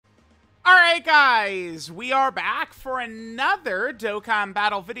Alright guys, we are back for another Dokkan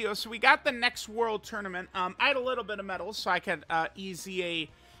battle video. So we got the next world tournament. I had a little bit of medals so I could EZA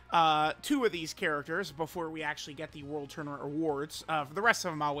two of these characters before we actually get the world tournament rewards. For the rest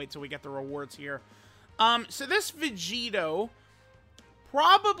of them, I'll wait till we get the rewards here. So this Vegito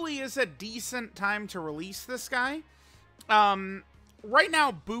probably is a decent time to release this guy. Right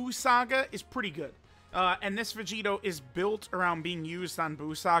now, Buu Saga is pretty good. And this Vegito is built around being used on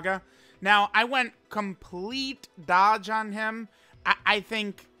Buu Saga. Now, I went complete dodge on him. I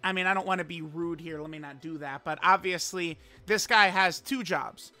think, I mean, I don't want to be rude here. Let me not do that. But obviously, this guy has two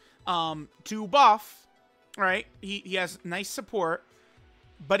jobs. To buff, right? He has nice support,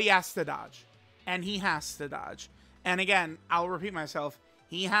 but he has to dodge. And he has to dodge. And again, I'll repeat myself.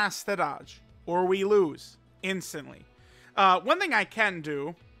 He has to dodge, or we lose instantly. One thing I can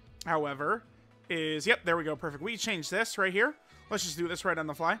do, however, is, yep, there we go, perfect. We change this right here. Let's just do this right on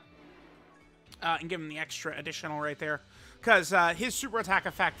the fly. And give him the extra additional right there. Because his super attack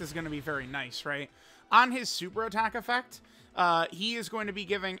effect is going to be very nice, right? On his super attack effect, he is going to be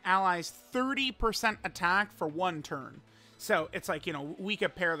giving allies 30% attack for one turn. So it's like, you know, we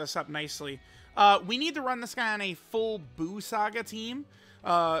could pair this up nicely. We need to run this guy on a full Buu Saga team.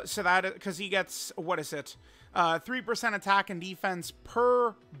 So that, because he gets, what is it? 3% attack and defense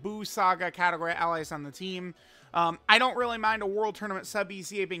per Buu Saga category allies on the team. I don't really mind a World Tournament sub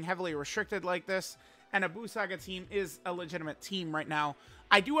EZA being heavily restricted like this, and a Buu Saga team is a legitimate team right now.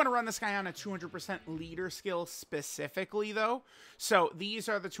 I do want to run this guy on a 200% leader skill specifically, though. So these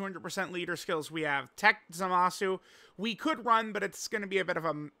are the 200% leader skills we have. Tech Zamasu, we could run, but it's going to be a bit of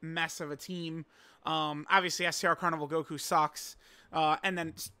a mess of a team. Obviously, STR Carnival Goku sucks. And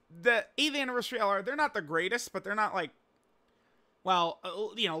then the 8th Anniversary LR, they're not the greatest, but they're not like, well,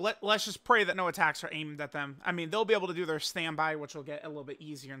 you know, let's just pray that no attacks are aimed at them. I mean, they'll be able to do their standby, which will get a little bit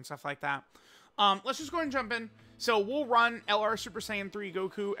easier and stuff like that. Let's just go ahead and jump in. So we'll run LR Super Saiyan 3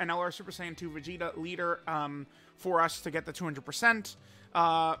 Goku and LR Super Saiyan 2 Vegeta leader for us to get the 200%.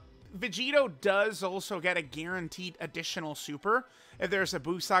 Vegito does also get a guaranteed additional super if there's a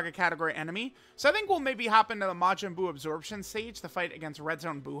Buu Saga category enemy. So I think we'll maybe hop into the Majin Buu absorption stage to fight against Red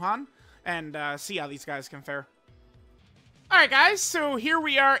Zone Buhan and see how these guys can fare. Alright guys, so here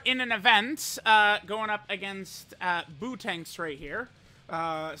we are in an event going up against Buu tanks right here.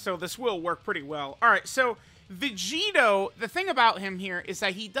 So this will work pretty well. Alright, so Vegito, the thing about him here is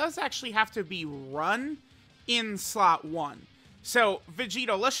that he does actually have to be run in slot 1. So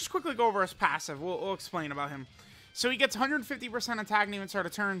Vegito, let's just quickly go over his passive. We'll explain about him. So he gets 150% attack and even start a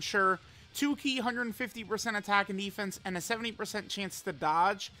turn, sure. 2 key, 150% attack and defense, and a 70% chance to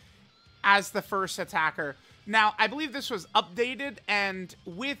dodge as the first attacker. Now, I believe this was updated, and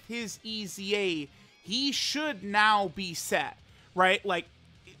with his EZA, he should now be set, right? Like,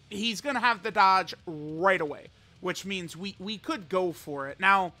 he's going to have the dodge right away, which means we could go for it.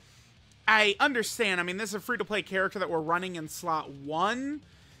 Now, I understand. I mean, this is a free-to-play character that we're running in slot 1,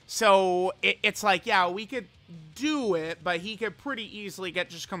 so it's like, yeah, we could do it, but he could pretty easily get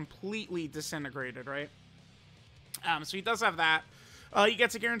just completely disintegrated, right? So he does have that. He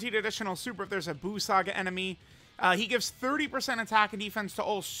gets a guaranteed additional super if there's a Buu Saga enemy. He gives 30% attack and defense to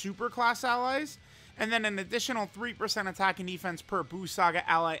all super class allies, and then an additional 3% attack and defense per Buu Saga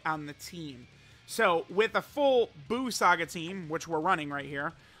ally on the team. So with a full Buu Saga team, which we're running right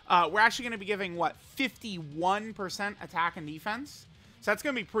here, we're actually going to be giving, what, 51% attack and defense? So that's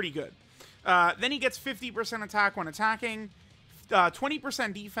going to be pretty good. Then he gets 50% attack when attacking,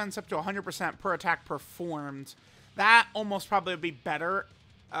 20% defense up to 100% per attack performed. That almost probably would be better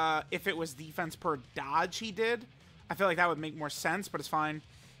if it was defense per dodge he did. I feel like that would make more sense, but it's fine.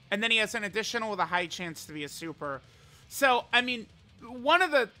 And then he has an additional with a high chance to be a super. So, I mean, one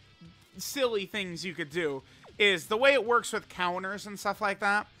of the silly things you could do is the way it works with counters and stuff like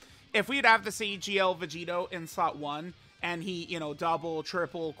that. If we'd have this AGL Vegito in slot 1, and he, you know, double,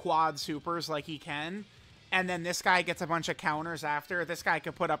 triple, quad supers like he can, and then this guy gets a bunch of counters after, this guy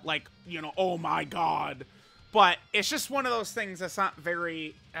could put up, like, you know, oh my god. But it's just one of those things that's not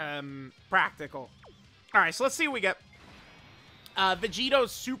very practical. Alright, so let's see what we get.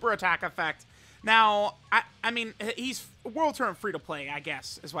 Vegito's super attack effect. Now, I mean, he's World Tournament free-to-play, I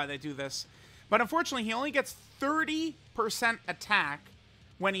guess, is why they do this. But unfortunately, he only gets 30% attack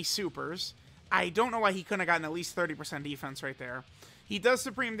when he supers. I don't know why he couldn't have gotten at least 30% defense right there. He does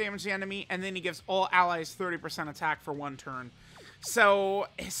supreme damage to the enemy, and then he gives all allies 30% attack for one turn. So,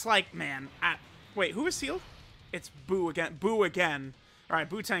 it's like, man... wait, who is sealed? It's Buu again. Buu again. Alright,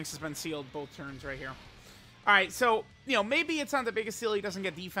 Buu Tanks has been sealed both turns right here. Alright, so, you know, maybe it's not the biggest seal he doesn't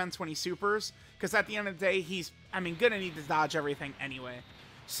get defense when he supers, because at the end of the day, he's, I mean, gonna need to dodge everything anyway.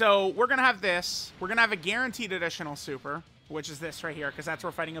 So we're going to have this. We're going to have a guaranteed additional super, which is this right here, because that's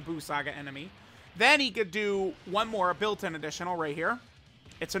we're fighting a Buu Saga enemy. Then he could do one more built-in additional right here.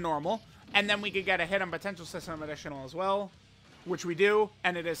 It's a normal. And then we could get a hidden potential system additional as well, which we do,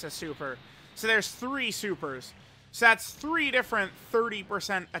 and it is a super. So there's 3 supers. So that's 3 different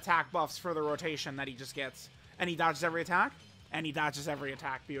 30% attack buffs for the rotation that he just gets. And he dodges every attack, and he dodges every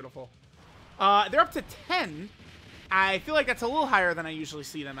attack. Beautiful. They're up to 10. I feel like that's a little higher than I usually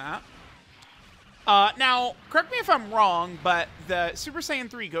see them at. Now, correct me if I'm wrong, but the Super Saiyan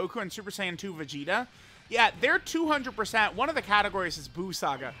 3 Goku and Super Saiyan 2 Vegeta, yeah, they're 200%. One of the categories is Buu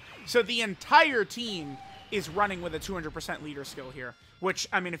Saga. So the entire team is running with a 200% leader skill here. Which,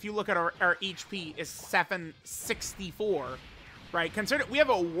 I mean, if you look at our HP is 764, right? Consider we have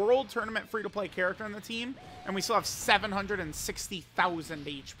a World Tournament free-to-play character in the team, and we still have 760,000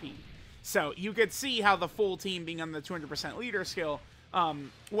 HP. So you could see how the full team being on the 200% leader skill,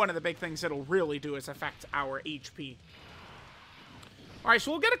 one of the big things it'll really do is affect our HP. All right,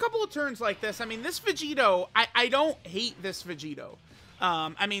 so we'll get a couple of turns like this. I mean, this Vegito, I don't hate this Vegito.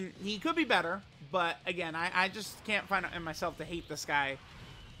 I mean, he could be better, but again, I just can't find it in myself to hate this guy.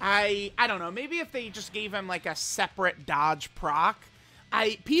 I don't know, maybe if they just gave him like a separate dodge proc.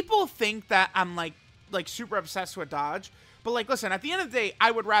 People think that I'm like super obsessed with dodge, but like, listen, at the end of the day, I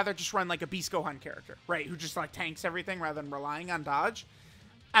would rather just run like a Beast Gohan character, right? Who just like tanks everything rather than relying on dodge.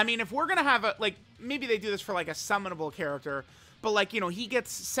 I mean, if we're gonna have a, like, maybe they do this for like a summonable character, but like, you know, he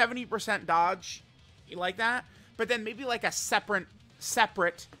gets 70% dodge like that, but then maybe like a separate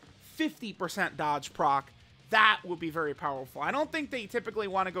 50% dodge proc, that would be very powerful. I don't think they typically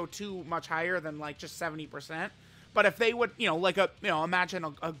want to go too much higher than like just 70%, but if they would, you know, like imagine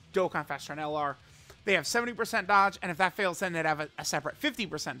a Dokkan Fest or an LR, they have 70% dodge, and if that fails, then they'd have a separate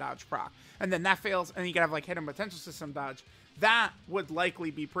 50% dodge proc, and then that fails, and you could have like hidden potential system dodge. That would likely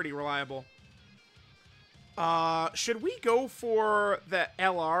be pretty reliable. Should we go for the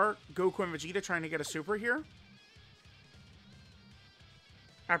LR, Goku and Vegeta trying to get a super here?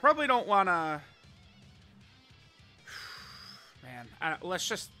 I probably don't want to... Man, let's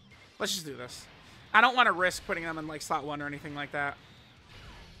just do this. I don't want to risk putting them in like slot 1 or anything like that.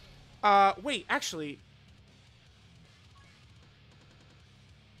 Wait, actually...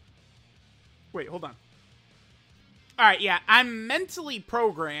 Wait, hold on. Alright, yeah, I'm mentally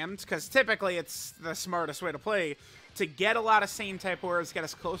programmed, because typically it's the smartest way to play, to get a lot of same type words, get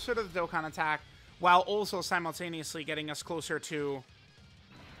us closer to the Dokkan attack, while also simultaneously getting us closer to...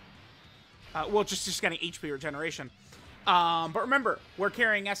 well, just getting HP regeneration. But remember, we're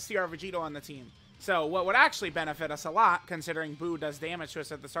carrying STR Vegito on the team. So what would actually benefit us a lot, considering Buu does damage to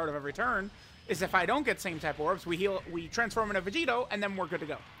us at the start of every turn, is if I don't get same type orbs, we transform into Vegito, and then we're good to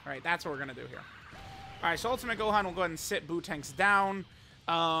go. All right, that's what we're going to do here. All right, so Ultimate Gohan will go ahead and sit Buu Tanks down.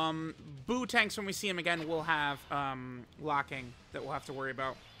 Buu Tanks, when we see him again, will have locking that we'll have to worry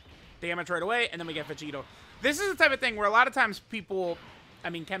about. Damage right away, and then we get Vegito. This is the type of thing where a lot of times people, I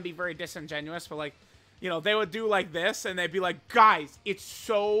mean, can be very disingenuous, but like, you know, they would do like this, and they'd be like, guys, it's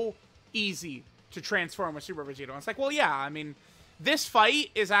so easy to transform a Super Vegito. And it's like, well, yeah, I mean, this fight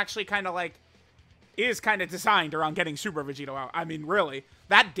is actually kind of like, is kind of designed around getting Super Vegito out. I mean, really,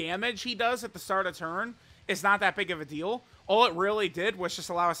 that damage he does at the start of turn is not that big of a deal. All it really did was just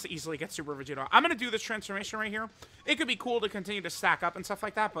allow us to easily get Super Vegito. I'm going to do this transformation right here. It could be cool to continue to stack up and stuff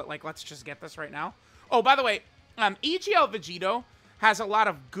like that, but like, let's just get this right now. Oh, by the way, EGL Vegito has a lot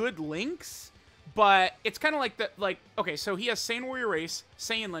of good links, but it's kind of like okay, so he has Saiyan Warrior Race,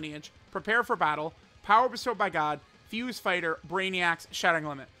 Saiyan Lineage, Prepare for Battle, Power Bestowed by God, Fuse Fighter, Brainiacs, Shattering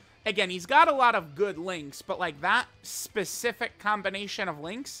Limit. Again, he's got a lot of good links, but like that specific combination of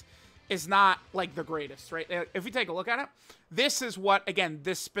links is not like the greatest, right? If we take a look at it, this is what, again,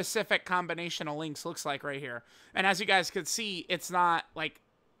 this specific combination of links looks like right here. And as you guys could see, it's not like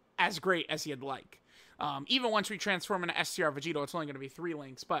as great as you'd like. Even once we transform into STR Vegito, it's only going to be 3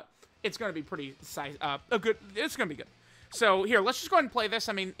 links, but it's going to be pretty good. It's going to be good. So here, let's just go ahead and play this.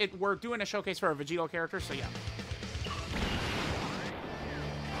 I mean, we're doing a showcase for a Vegito character, so yeah.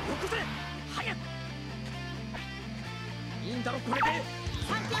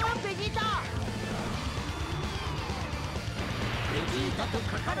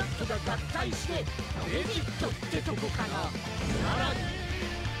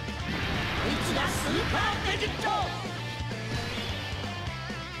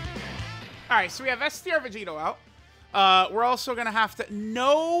 Alright, so we have STR Vegito out. We're also going to have to...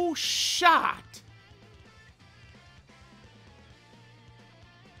 No shot!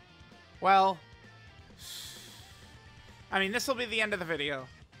 Well... I mean, this will be the end of the video.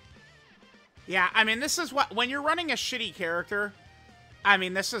 Yeah, I mean, this is what... When you're running a shitty character, I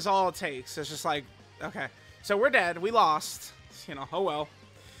mean, this is all it takes. It's just like, okay. So we're dead. We lost. You know, oh well.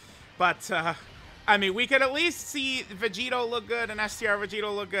 But, I mean, we could at least see Vegito look good and STR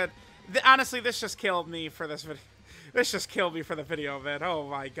Vegito look good. Honestly, this just killed me for this video. This just killed me for the video, man. Oh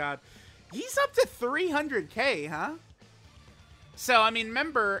my god. He's up to 300k, huh? So, I mean,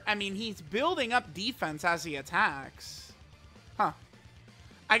 remember, I mean, he's building up defense as he attacks. Huh.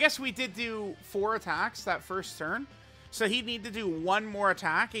 I guess we did do 4 attacks that first turn. So he'd need to do 1 more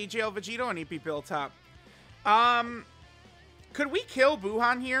attack, AGL Vegito, and he'd be built up. Could we kill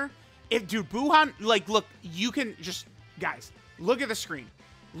Buhan here? Dude, Buhan, like, look, you can just, guys, look at the screen.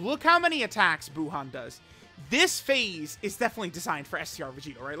 Look how many attacks Buhan does. This phase is definitely designed for STR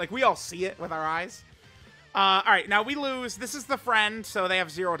Vegito, right? Like, we all see it with our eyes. All right, now we lose. This is the friend, so they have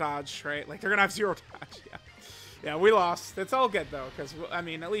 0 dodge, right? Like, they're going to have 0 dodge, yeah. Yeah, we lost. It's all good, though, because, I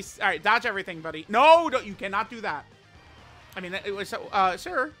mean, at least, all right, dodge everything, buddy. No, don't, you cannot do that. I mean, it was,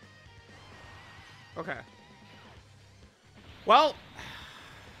 sir. Okay. Well,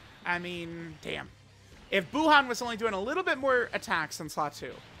 I mean, damn. If Buhan was only doing a little bit more attacks than slot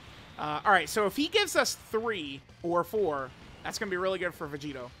 2. All right, so if he gives us 3 or 4, that's going to be really good for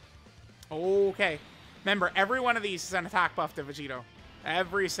Vegito. Okay. Remember, every one of these is an attack buff to Vegito.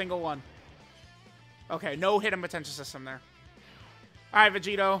 Every single one. Okay, no hidden potential system there. All right,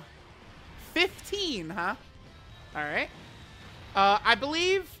 Vegito. 15, huh? All right. I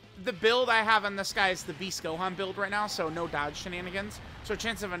believe the build I have on this guy is the Beast Gohan build right now, so no dodge shenanigans. So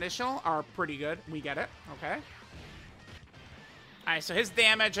chance of initial are pretty good. We get it. Okay. All right, so his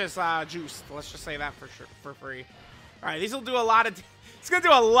damage is juiced. Let's just say that for sure, for free. All right, these will do a lot of... It's going to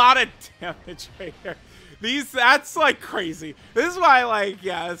do a lot of damage right here. That's like crazy. This is why, like,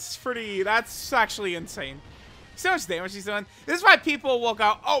 yeah, it's pretty... That's actually insane. See how much damage he's doing? This is why people will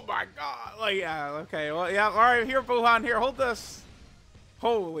go, oh my god. Like, yeah, okay. Well, yeah, all right, here, Buhan, here, hold this.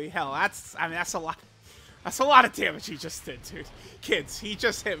 Holy hell, that's... I mean, that's a lot. That's a lot of damage he just did, dude. Kids, he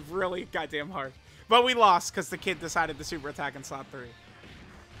just hit really goddamn hard. But we lost because the kid decided to super attack in slot 3.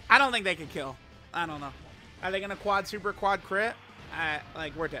 I don't think they can kill. I don't know. Are they going to quad super quad crit?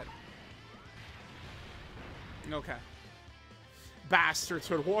 Like, we're dead. Okay. Bastards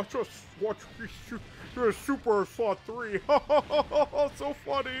would watch me shoot super slot 3. So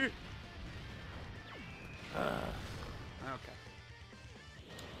funny. Okay.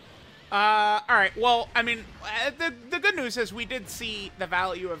 All right. Well, I mean, the good news is we did see the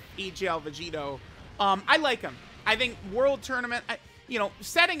value of EGL Vegito. I like him. I think World Tournament, you know,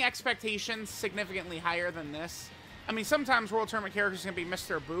 setting expectations significantly higher than this. I mean, sometimes World Tournament characters can be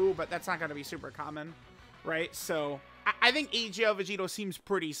Mr. Boo, but that's not going to be super common, right? So I think EGL Vegito seems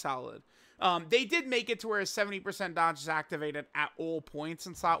pretty solid. They did make it to where his 70% dodge is activated at all points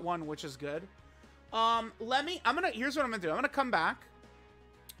in slot 1, which is good. Here's what I'm gonna do. I'm gonna come back.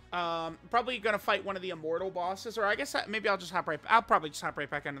 Probably gonna fight one of the immortal bosses, or I guess maybe I'll probably just hop right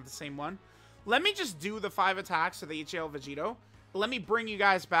back into the same one. Let me just do the 5 attacks of the HL Vegito. Let me bring you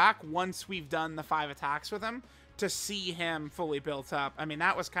guys back once we've done the 5 attacks with him to see him fully built up. I mean,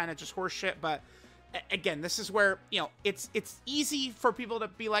 that was kind of just horse shit, but again, this is where, you know, it's easy for people to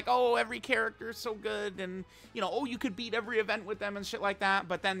be like, oh, every character is so good, and, you know, oh, you could beat every event with them and shit like that,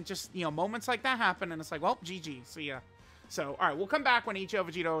 but then just, you know, moments like that happen, and it's like, well, GG, see ya. So, all right, we'll come back when HL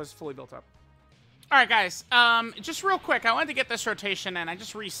Vegito is fully built up. All right, guys, just real quick, I wanted to get this rotation in. I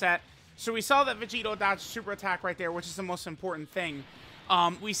just reset. So we saw that Vegito dodged super attack right there, which is the most important thing.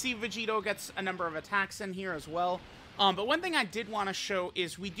 We see Vegito gets a number of attacks in here as well. But one thing I did want to show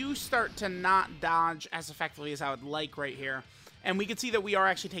is we do start to not dodge as effectively as I would like right here. And we can see that we are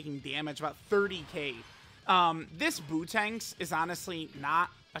actually taking damage, about 30k. This Bootanks is honestly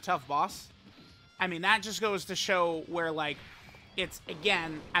not a tough boss. I mean, that just goes to show where, like, it's,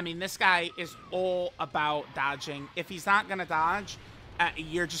 again, I mean, this guy is all about dodging. If he's not going to dodge,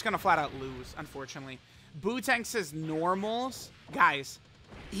 you're just going to flat out lose, unfortunately. Bootanks' normals, guys,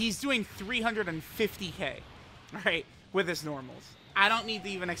 he's doing 350k, right, with his normals. I don't need to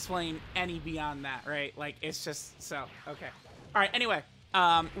even explain any beyond that, right? Like, it's just, so, okay. All right, anyway,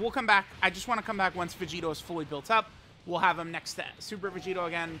 we'll come back. I just want to come back once Vegito is fully built up. We'll have him next to Super Vegito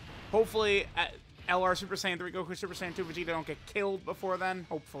again. Hopefully, LR Super Saiyan 3, Goku Super Saiyan 2, Vegeta don't get killed before then.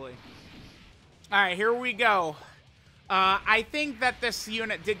 Hopefully. All right, here we go. I think that this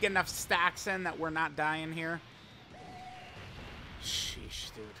unit did get enough stacks in that we're not dying here.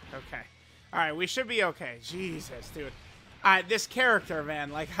 Sheesh, dude. Okay. All right, we should be okay. Jesus, dude. This character,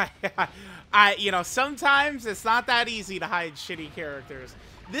 man, like, you know, sometimes it's not that easy to hide shitty characters.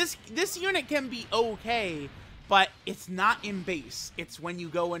 This unit can be okay, but it's not in base. It's when you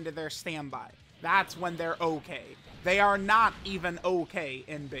go into their standby. That's when they're okay. They are not even okay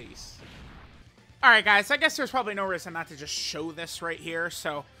in base. Alright guys, I guess there's probably no reason not to just show this right here.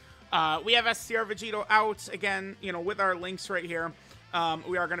 So, we have STR Vegito out, again, you know, with our links right here.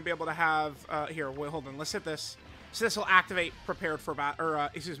 We are going to be able to have, here, wait, hold on, let's hit this. So this will activate Prepared for Battle, or,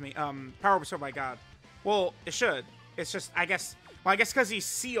 excuse me, Power Bestowed by God. Well, it should. It's just, I guess, well, I guess because he's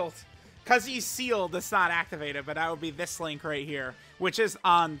sealed. Because he's sealed, it's not activated, but that would be this link right here, which is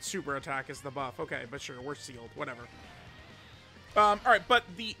on Super Attack is the buff. Okay, but sure, we're sealed, whatever. Alright, but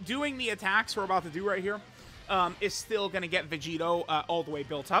doing the attacks we're about to do right here is still going to get Vegito all the way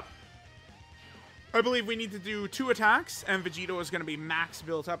built up. I believe we need to do 2 attacks, and Vegito is going to be max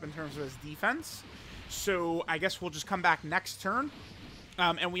built up in terms of his defense. So I guess we'll just come back next turn,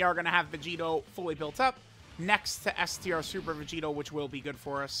 and we are going to have Vegito fully built up next to STR Super Vegito, which will be good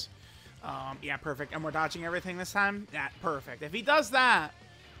for us. Yeah, perfect. And we're dodging everything this time? Yeah, perfect. If he does that,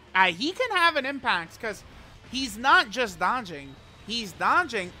 he can have an impact, because he's not just dodging. He's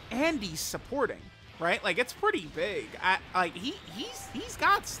dodging and he's supporting, right? Like, it's pretty big. Like, he's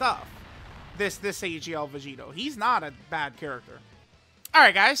got stuff. This AGL Vegito. He's not a bad character.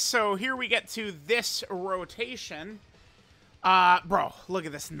 Alright, guys. So, here we get to this rotation. Bro, look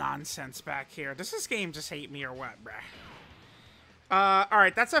at this nonsense back here. Does this game just hate me or what, bruh?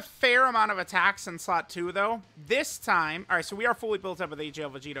 Alright, that's a fair amount of attacks in slot 2, though. This time... Alright, so we are fully built up with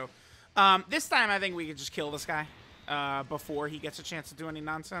AGL Vegito. This time, I think we could just kill this guy before he gets a chance to do any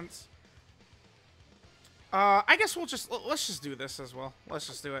nonsense. I guess we'll just... Let's just do this as well. Let's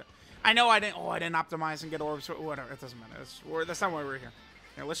just do it. I know I didn't... Oh, I didn't optimize and get orbs. Whatever. It doesn't matter. That's not why we're here.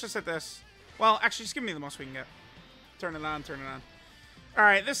 Yeah, let's just hit this. Well, actually, just give me the most we can get. Turn it on. Turn it on.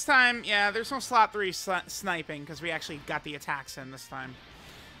 Alright, this time, yeah, there's no slot 3 sniping because we actually got the attacks in this time.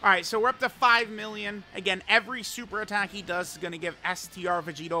 Alright, so we're up to 5 million. Again, every super attack he does is going to give STR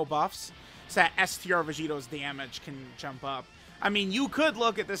Vegito buffs so that STR Vegito's damage can jump up. I mean, you could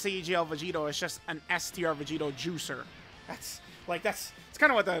look at this AGL Vegito as just an STR Vegito juicer. That's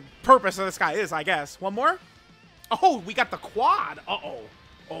kind of what the purpose of this guy is, I guess. One more? Oh, we got the quad. Uh-oh.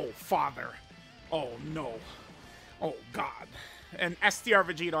 Oh, father. Oh, no. Oh, God. And STR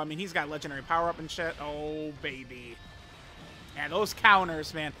Vegito, I mean, he's got legendary power-up and shit. Oh, baby. Yeah, those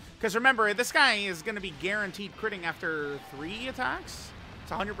counters, man. Because remember, this guy is going to be guaranteed critting after 3 attacks.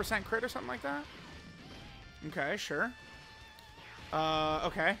 It's 100% crit or something like that. Okay, sure.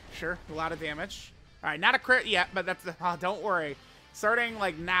 Okay, sure. A lot of damage. All right, not a crit yet, but that's... Oh, don't worry. Starting,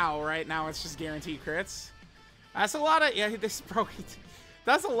 like, now, right? Now it's just guaranteed crits. That's a lot of... Yeah, this bro...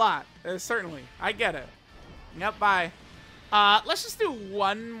 That's a lot. Certainly. I get it. Yep, bye. Let's just do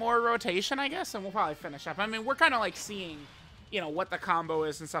one more rotation, I guess, and we'll probably finish up. I mean, we're kind of, like, seeing... You know, what the combo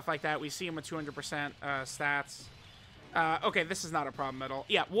is and stuff like that. We see him with 200% stats. Okay, this is not a problem at all.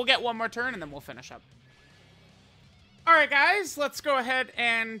 Yeah, we'll get one more turn, and then we'll finish up. Alright, guys, let's go ahead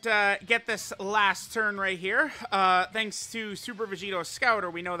and get this last turn right here. Thanks to Super Vegito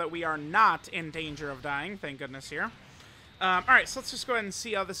Scouter, we know that we are not in danger of dying. Thank goodness here. Alright, so let's just go ahead and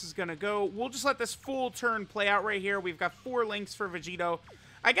see how this is going to go. We'll just let this full turn play out right here. We've got 4 links for Vegito.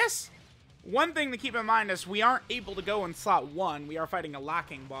 I guess... One thing to keep in mind is we aren't able to go in slot 1. We are fighting a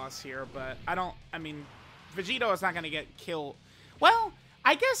locking boss here, but I mean, Vegito is not going to get killed. Well,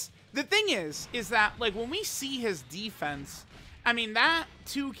 I guess the thing is that, like, when we see his defense, I mean, that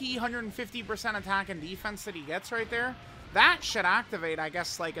 2-key 150% attack and defense that he gets right there, that should activate, I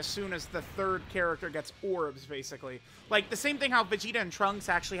guess, like, as soon as the 3rd character gets orbs, basically. Like, the same thing how Vegeta and Trunks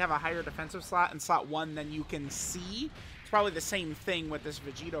actually have a higher defensive slot in slot 1 than you can see. Probably the same thing with this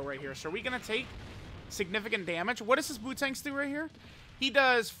Vegito right here. So are we going to take significant damage? What does his Bootanks do right here? He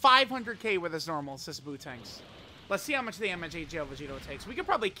does 500k with his normals, this Bootanks. Let's see how much damage AGL Vegito takes. We could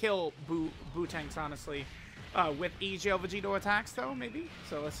probably kill Bootanks, honestly, with AGL Vegito attacks, though, maybe?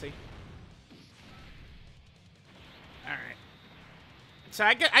 So let's see. Alright. So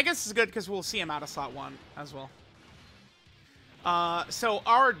I guess it's good because we'll see him out of slot 1 as well. So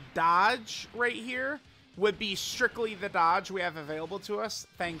our dodge right here would be strictly the dodge we have available to us,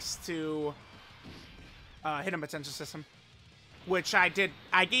 thanks to Hidden Potential System. Which I did.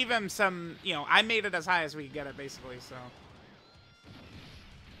 I gave him some, you know, I made it as high as we could get it, basically, so.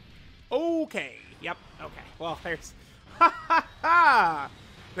 Okay. Yep. Okay. Well, there's...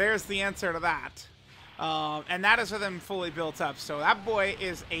 There's the answer to that. And that is with him fully built up. So that boy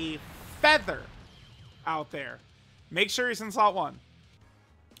is a feather out there. Make sure he's in slot 1.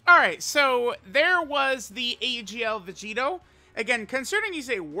 Alright, so there was the AGL Vegito. Again, considering he's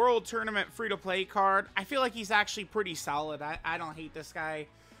a World Tournament free-to-play card, I feel like he's actually pretty solid. I don't hate this guy.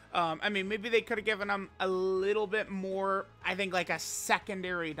 I mean, maybe they could have given him a little bit more. I think like a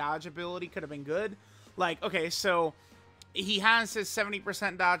secondary dodge ability could have been good. Like, okay, so he has his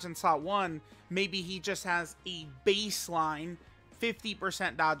 70% dodge in slot 1. Maybe he just has a baseline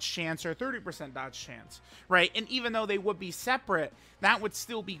 50% dodge chance or 30% dodge chance, right? And even though they would be separate, that would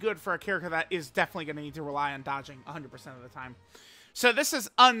still be good for a character that is definitely going to need to rely on dodging 100% of the time. So this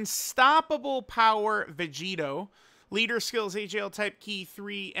is Unstoppable Power Vegito. Leader skills, AGL type, key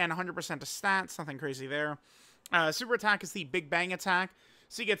 3, and 100% to stats. Nothing crazy there. Super attack is the Big Bang attack.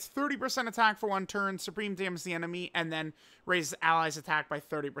 So he gets 30% attack for 1 turn, supreme damage the enemy, and then raises allies' attack by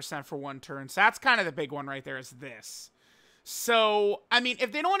 30% for 1 turn. So that's kind of the big one right there, is this. So, I mean,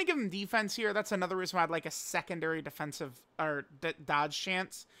 if they don't want to give him defense here, that's another reason why I'd like a secondary defensive or dodge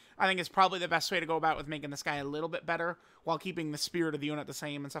chance. I think it's probably the best way to go about with making this guy a little bit better while keeping the spirit of the unit the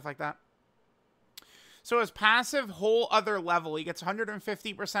same and stuff like that. So his passive, whole other level, he gets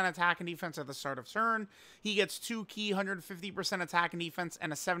 150% attack and defense at the start of turn. He gets 2 key, 150% attack and defense,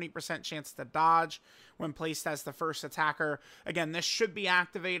 and a 70% chance to dodge when placed as the first attacker. Again, this should be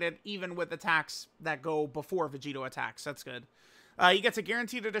activated even with attacks that go before Vegito attacks. That's good. He gets a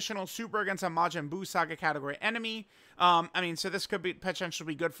guaranteed additional super against a Majin Buu Saga category enemy. I mean, so this could be potentially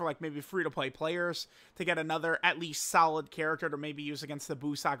be good for like maybe free-to-play players to get another at least solid character to maybe use against the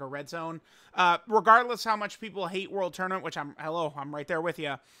Buu Saga Red Zone. Regardless how much people hate World Tournament, which I'm right there with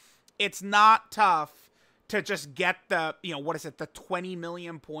you. It's not tough to just get the, you know, what is it, the 20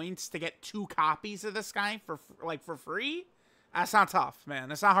 million points to get 2 copies of this guy for free. That's not tough,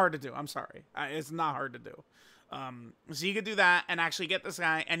 man. It's not hard to do. I'm sorry. It's not hard to do. So you could do that and actually get this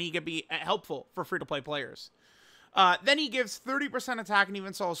guy, and he could be helpful for free-to-play players. Then he gives 30% attack and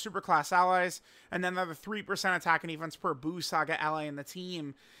defense to all superclass allies, and then another 3% attack and defense per Buu Saga ally in the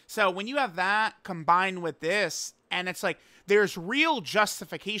team. So when you have that combined with this, and it's like, there's real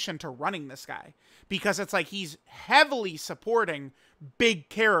justification to running this guy, because it's like he's heavily supporting big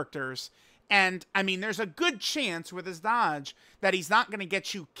characters. And, I mean, there's a good chance with his dodge that he's not going to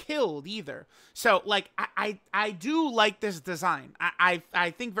get you killed either. So, like, I do like this design.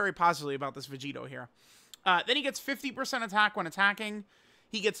 I think very positively about this Vegito here. Then he gets 50% attack when attacking.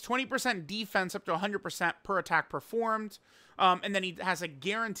 He gets 20% defense up to 100% per attack performed. And then he has a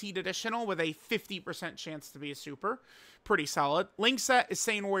guaranteed additional with a 50% chance to be a super. Pretty solid. Link set is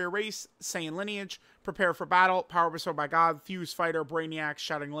Saiyan Warrior Race, Saiyan Lineage, Prepare for Battle, Power Bestowed by God, Fuse Fighter, Brainiac,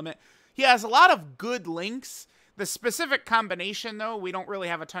 Shouting Limit. He has a lot of good links. The specific combination, though, we don't really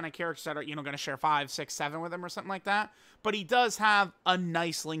have a ton of characters that are, you know, going to share 5, 6, 7 with him or something like that. But he does have a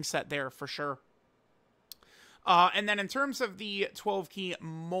nice link set there for sure. And then in terms of the 12-key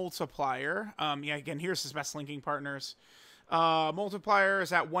multiplier, yeah, again, here's his best linking partners. Multiplier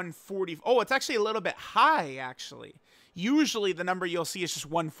is at 140. Oh, it's actually a little bit high, actually. Usually the number you'll see is just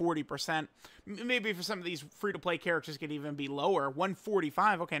 140%. Maybe for some of these free-to-play characters could even be lower.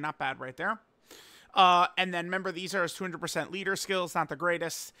 145, okay, not bad right there. And then remember, these are his 200% leader skills, not the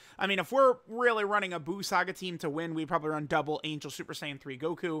greatest. I mean, if we're really running a Buu Saga team to win, we'd probably run double Angel Super Saiyan 3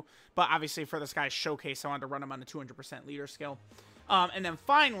 Goku. But obviously for this guy's showcase, I wanted to run him on the 200% leader skill. And then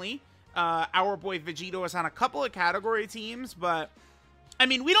finally, our boy Vegito is on a couple of category teams, but I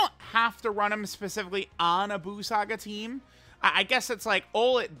mean, we don't have to run him specifically on a Buu Saga team. I guess it's like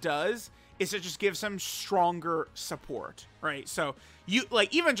all it does is it just gives him stronger support, right? So you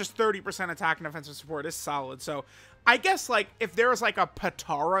like even just 30% attack and offensive support is solid. So I guess like if there was like a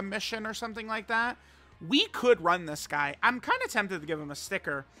Patara mission or something like that, we could run this guy. I'm kind of tempted to give him a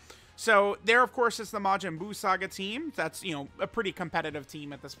sticker. So there, of course, is the Majin Buu Saga team. That's, you know, a pretty competitive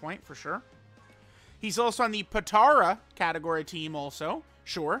team at this point for sure. He's also on the Patara category team also.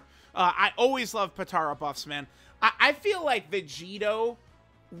 Sure. I always love Patara buffs, man. I feel like Vegito,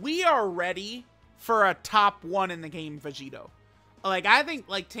 we are ready for a top 1 in the game Vegito. Like, I think,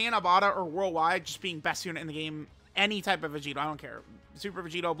 like, Tanabata or Worldwide just being best unit in the game, any type of Vegito, I don't care. Super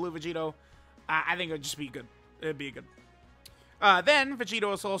Vegito, Blue Vegito, I think it would just be good. It'd be good. Then,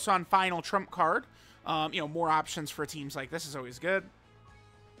 Vegito is also on Final Trump card. You know, more options for teams like this is always good.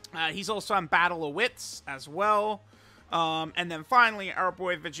 He's also on Battle of Wits as well. And then finally, our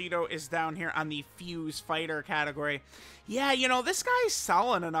boy Vegito is down here on the Fuse Fighter category. Yeah, you know, this guy's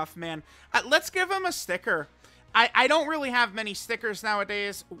solid enough, man. Let's give him a sticker. I don't really have many stickers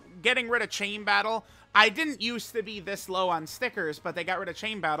nowadays. Getting rid of Chain Battle. I didn't used to be this low on stickers, but they got rid of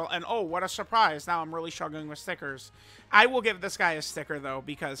Chain Battle, and oh, what a surprise. Now I'm really struggling with stickers. I will give this guy a sticker, though,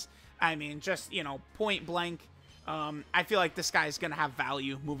 because, I mean, just, you know, point blank, I feel like this guy's going to have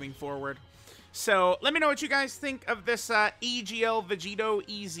value moving forward. So let me know what you guys think of this AGL Vegito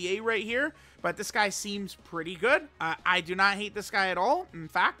EZA right here. But this guy seems pretty good. I do not hate this guy at all. In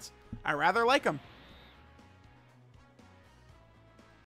fact, I rather like him.